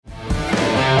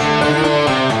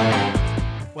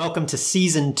welcome to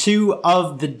Season 2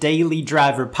 of the Daily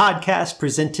Driver Podcast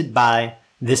presented by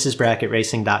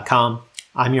thisisbracketracing.com.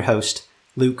 I'm your host,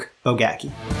 Luke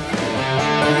Bogacki.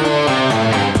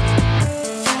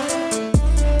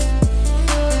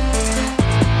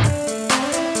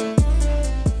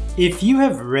 If you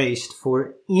have raced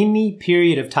for any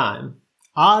period of time,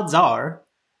 odds are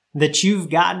that you've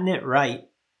gotten it right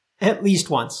at least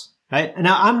once, right?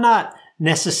 Now, I'm not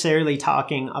necessarily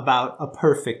talking about a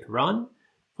perfect run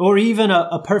or even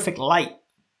a perfect light.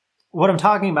 What I'm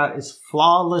talking about is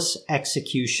flawless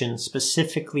execution,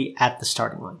 specifically at the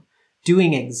starting line,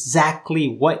 doing exactly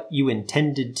what you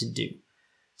intended to do.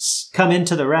 Come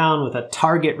into the round with a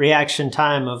target reaction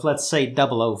time of, let's say,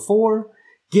 004.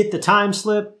 Get the time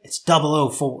slip, it's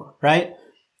 004, right?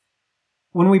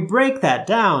 When we break that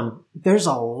down, there's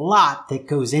a lot that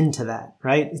goes into that,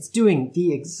 right? It's doing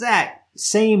the exact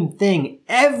same thing,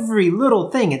 every little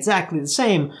thing exactly the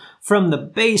same from the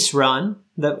base run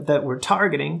that we're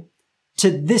targeting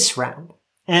to this round.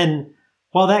 And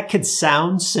while that could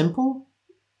sound simple,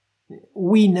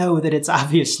 we know that it's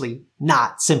obviously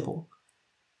not simple.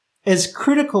 As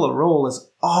critical a role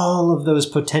as all of those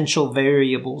potential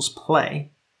variables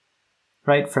play,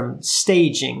 right? From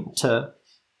staging to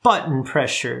button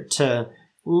pressure to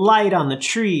light on the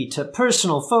tree to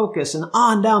personal focus and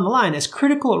on down the line, as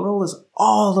critical a role as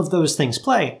all of those things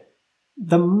play,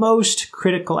 the most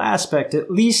critical aspect, at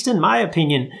least in my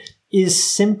opinion,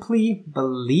 is simply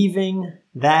believing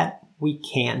that we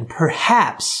can,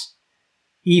 perhaps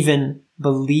even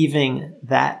believing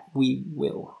that we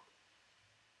will.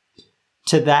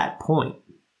 To that point,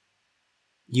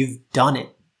 you've done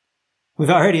it. We've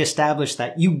already established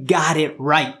that you got it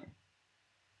right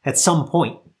at some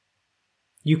point.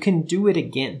 You can do it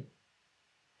again.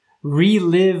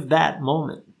 Relive that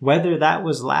moment, whether that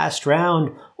was last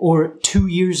round or 2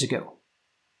 years ago.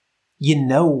 You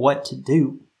know what to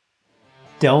do.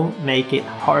 Don't make it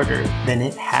harder than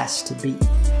it has to be.